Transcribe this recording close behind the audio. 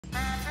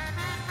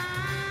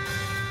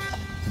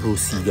Bro,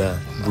 see guy,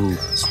 bro.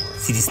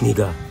 See this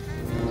nigga.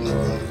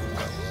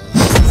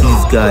 See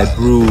this guy,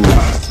 bro.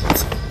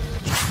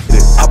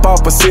 Hop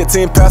off a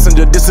 16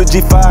 passenger, this a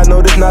G5,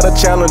 no, this not a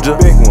Challenger.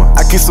 Big one.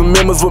 I keep some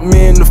members with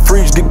me in the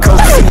fridge, get coke.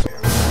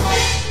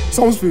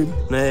 Sounds fair.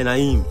 Nah,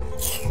 him.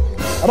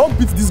 I don't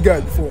beat this guy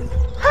before.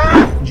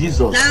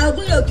 Jesus.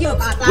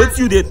 What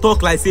you they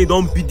talk like say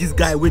don't beat this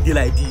guy with you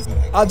like this?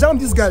 I jam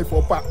this guy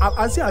for park.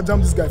 I say I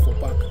jam this guy for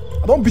park.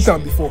 I don't beat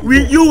him before.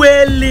 You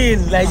were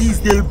lean like this,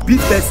 they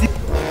beat person.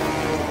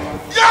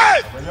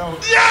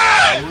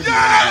 Yeah!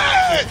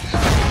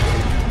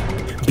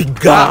 Big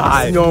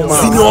guy!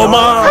 Senior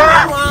man!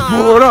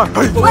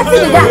 What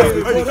is that?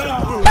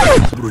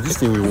 Bro, this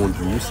thing we want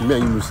to, you see me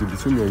and you see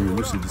between me and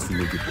you see this thing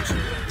make it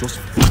possible. Just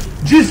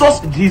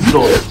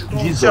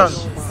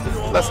Jesus.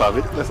 let's have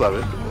it. Guys,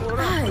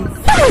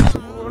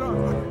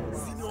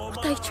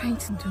 what are you trying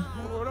to do?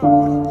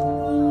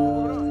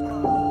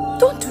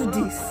 Don't do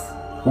this.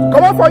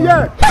 Come on for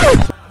here!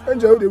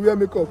 Angel, they wear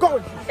makeup. Come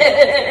on!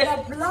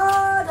 The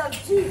blood of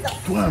Jesus.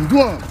 do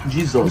him.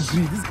 Jesus.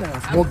 This guy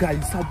is small guy.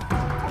 He's so...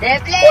 They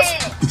play.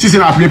 It is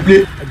in a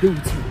play. I deal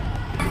with you.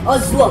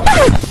 Oswald.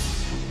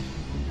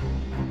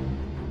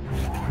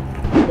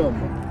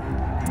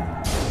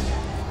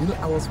 You know,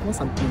 I was once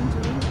an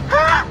angel.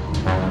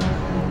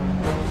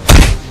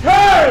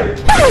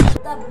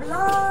 The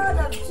blood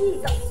of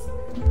Jesus.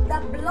 The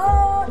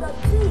blood of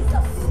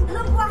Jesus.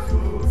 Look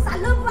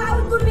how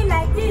you do me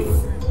like this.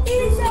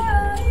 Isha.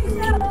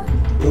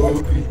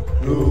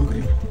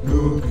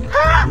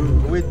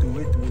 Wait.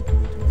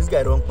 This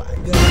guy don't buy.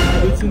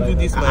 Waiting do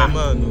this, my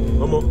man.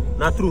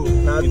 Not true.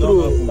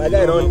 My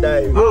guy don't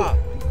die.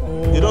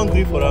 You don't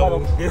grieve for that.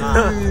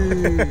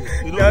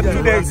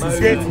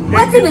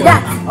 What is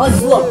that?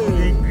 Oswald.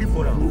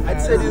 I'd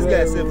say this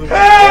guy is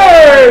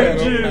Hey,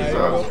 Jesus.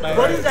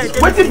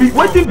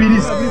 What be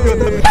this?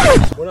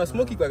 When I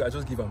smoke it, I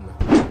just give him.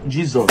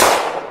 Jesus.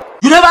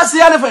 You never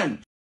see anything.